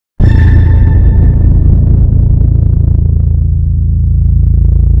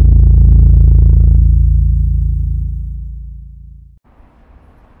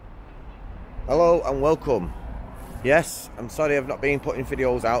and welcome. Yes, I'm sorry I've not been putting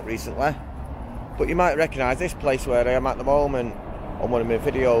videos out recently, but you might recognise this place where I am at the moment on one of my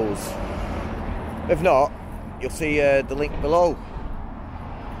videos. If not, you'll see the link below.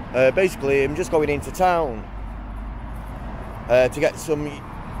 Basically, I'm just going into town to get some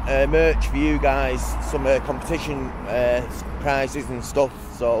merch for you guys, some competition prizes and stuff.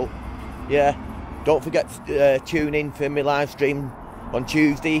 So yeah, don't forget to tune in for my live stream on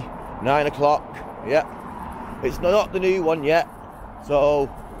Tuesday, 9 o'clock. Yeah, it's not the new one yet, so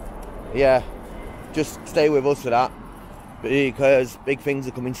yeah, just stay with us for that, because big things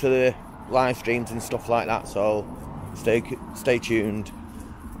are coming to the live streams and stuff like that, so stay tuned.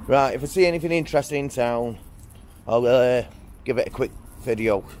 Right, if I see anything interesting in town, I'll give it a quick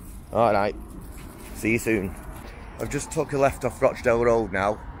video. Alright, see you soon. I've just took a left off Rochdale Road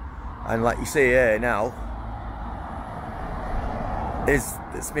now, and like you see here now is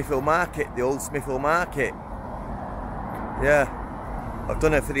the Smithfield Market, the old Smithfield Market. Yeah, I've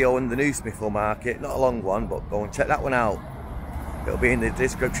done a video on the new Smithfield Market, not a long one, but go and check that one out. It'll be in the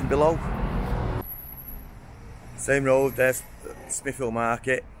description below. Same road, there's Smithfield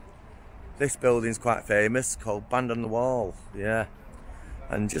Market. This building's quite famous, called Band on the Wall. Yeah,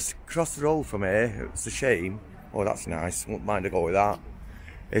 and just across the road from here, it's a shame. Oh, that's nice, wouldn't mind to go with that.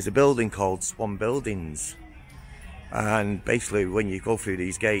 There's a building called Swan Buildings, and basically when you go through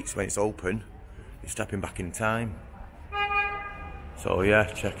these gates, when it's open, you're stepping back in time. So yeah,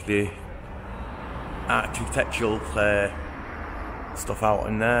 check the architectural stuff out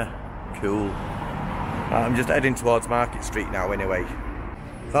in there. Cool. I'm just heading towards Market Street now anyway.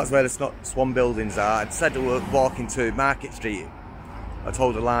 That's where the Swan Buildings are. I'd said we were walking to Market Street. I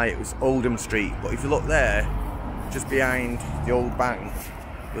told a lie, it was Oldham Street. But if you look there, just behind the old bank,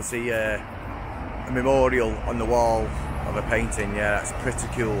 you'll see a memorial on the wall of a painting. Yeah, that's pretty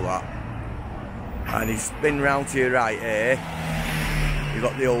cool, that. And you spin round to your right here, you've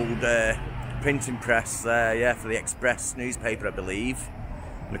got the old printing press there, yeah, for the Express newspaper, I believe.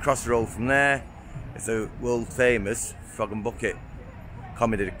 And across the road from there is the world famous Frog and Bucket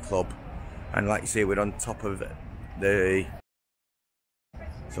Comedy Club. And like you see, we're on top of the...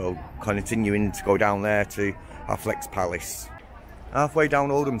 So continuing to go down there to Affleck's Palace. Halfway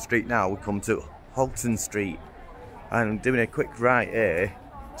down Oldham Street now, we come to Halton Street, and doing a quick right here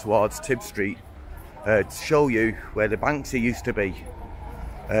towards Tib Street to show you where the Banksy used to be.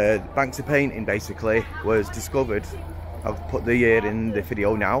 Banksy painting basically was discovered. I've put the year in the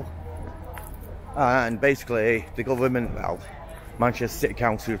video now, and basically the government, well, Manchester City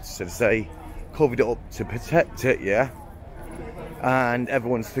Council to say, covered it up to protect it, yeah, and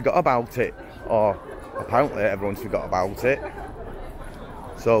everyone's forgot about it, or apparently everyone's forgot about it.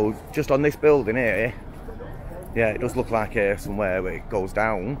 So just on this building here, yeah, it does look like here somewhere where it goes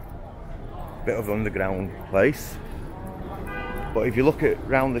down, bit of an underground place. But if you look at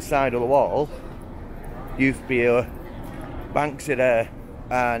round the side of the wall, used to be a Banksy there,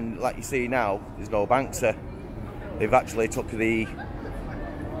 and like you see now, there's no Banksy. They've actually took the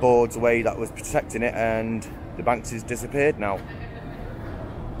boards away that was protecting it, and the Banksy's disappeared now.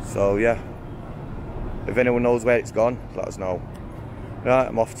 So yeah, if anyone knows where it's gone, let us know. Right,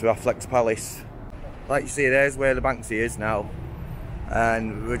 I'm off to Affleck's Palace. Like you see, there's where the Banksy is now,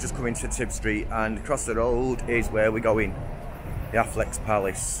 and we're just coming to Tib Street, and across the road is where we're going, the Affleck's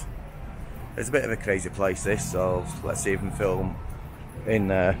Palace. It's a bit of a crazy place this, so let's see if we can film in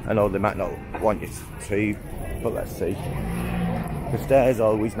there. I know they might not want you to, but let's see. The stairs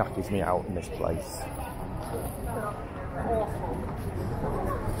always knackers me out in this place.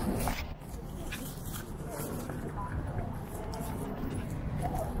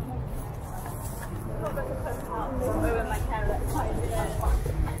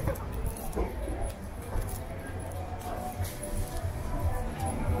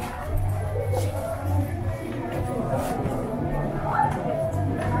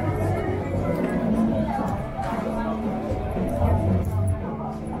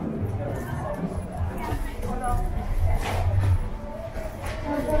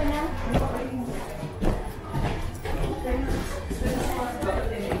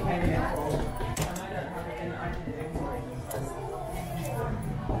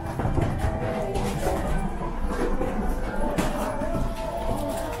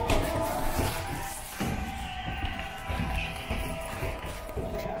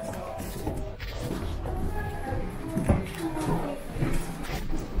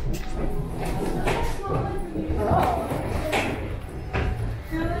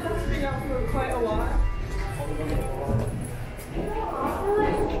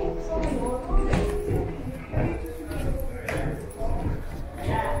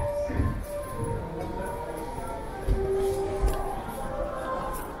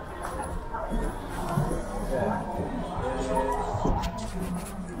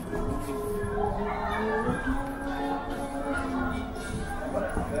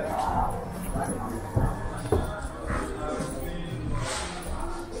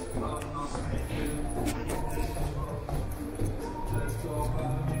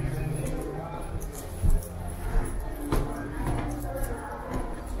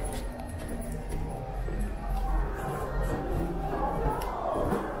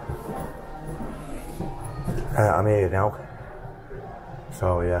 I'm here now.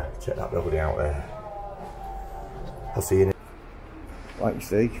 So yeah, check that building out there. I'll see you in it. Like you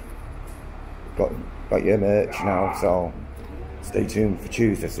see, got your merch now, so stay tuned for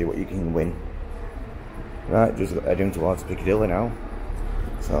Tuesday to see what you can win. Right, just heading towards Piccadilly now.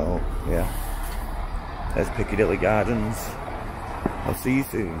 So yeah, there's Piccadilly Gardens. I'll see you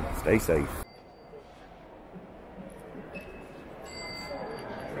soon. Stay safe.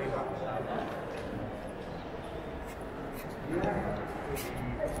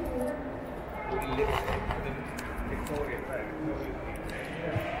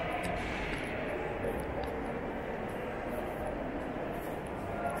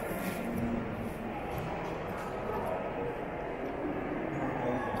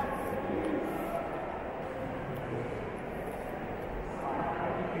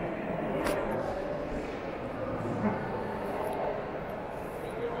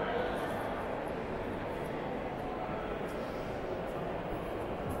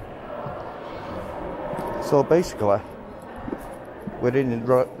 So basically, we're in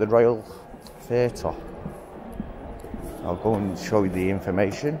the Royal Theatre. I'll go and show you the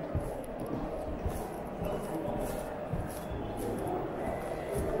information.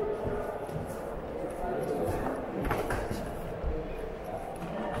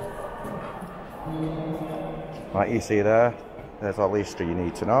 Like you see there's all the history you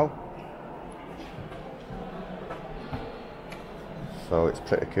need to know. So it's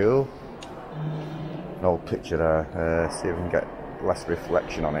pretty cool. An old picture there, see if we can get less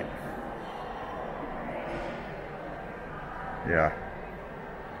reflection on it. Yeah,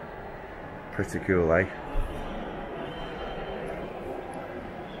 pretty cool, eh?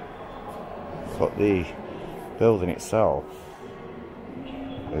 But the building itself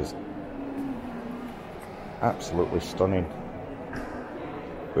is absolutely stunning,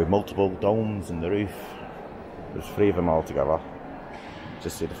 with multiple domes in the roof. There's 3 of them all together.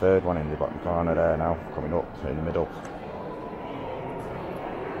 Just see the 3rd one in the bottom corner there now, coming up in the middle.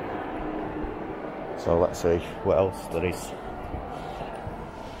 So let's see what else there is.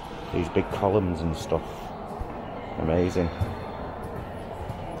 These big columns and stuff. Amazing.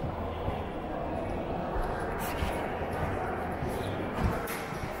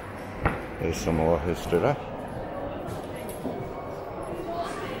 There's some more history there.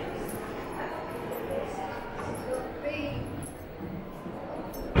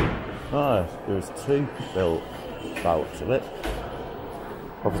 Oh, there's 2 built bouts of it.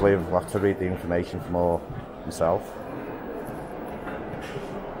 Obviously I'll have to read the information for more myself.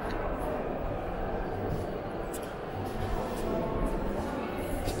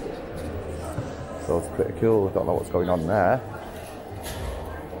 So it's pretty cool. I don't know what's going on there.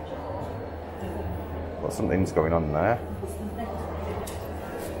 But something's going on there.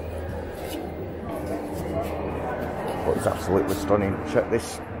 But it's absolutely stunning. Check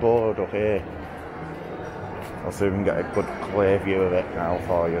this board up here. I'll see if we can get a good clear view of it now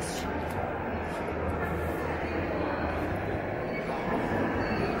for you.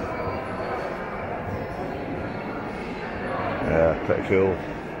 Yeah, pretty cool.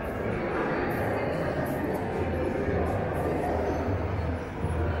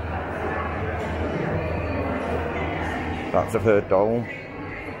 That's the 3rd dome.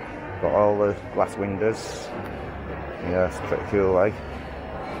 Got all the glass windows. Yeah, it's pretty cool, eh?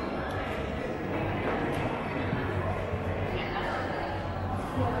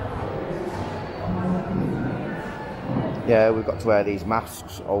 Yeah, we've got to wear these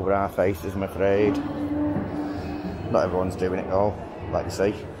masks over our faces, I'm afraid. Not everyone's doing it though, like you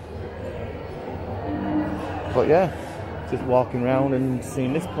see. But yeah, just walking around and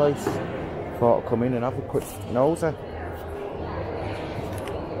seeing this place. Thought I'd come in and have a quick nosy.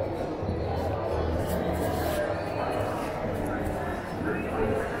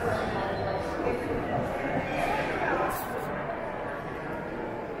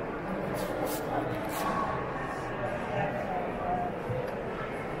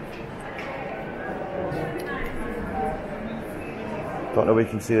 Don't know if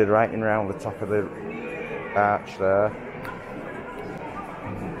we can see the writing around the top of the arch there.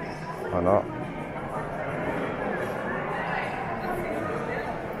 Or not.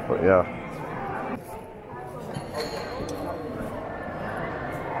 But yeah.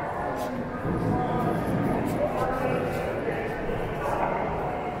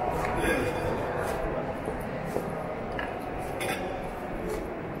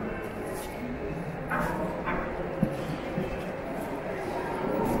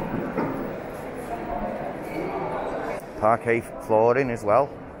 Parquet flooring as well.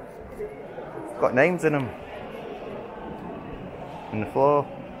 Got names in them. In the floor.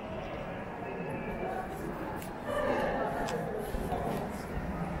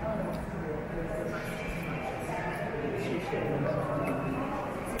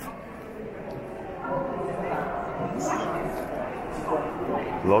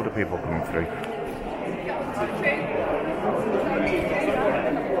 load of people coming through.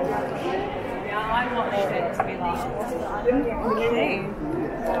 I watched it to be like, okay.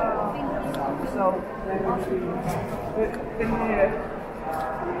 So, in here.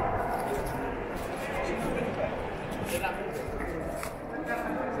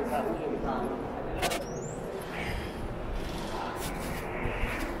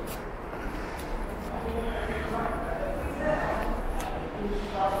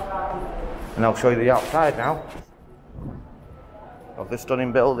 And I'll show you the outside now of this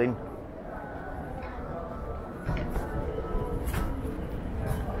stunning building.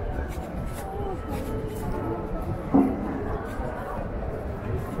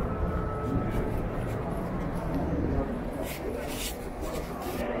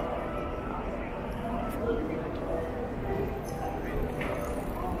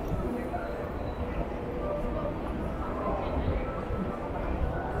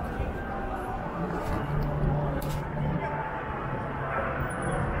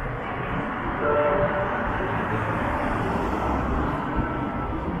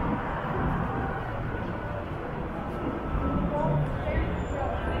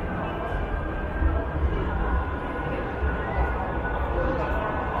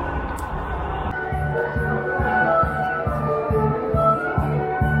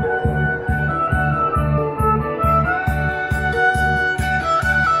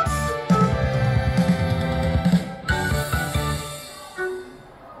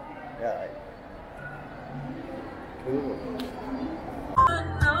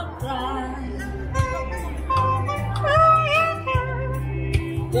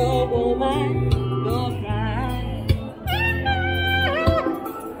 Go woman, go cry.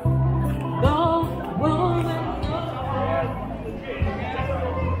 Go woman, go cry.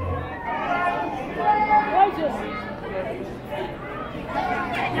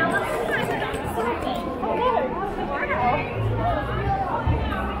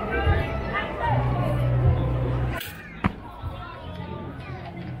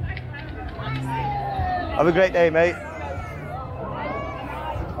 Have a great day, mate.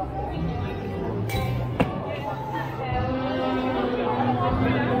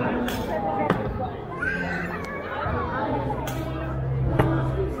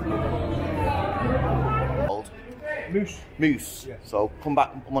 Moose. Moose. Yeah. So come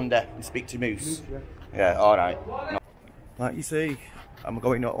back Monday and speak to Moose. Yeah, alright. No. Like you see, I'm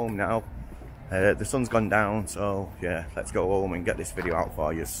going home now. The sun's gone down, so yeah, let's go home and get this video out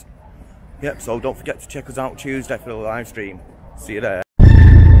for you. Yep, so don't forget to check us out Tuesday for the live stream. See you there.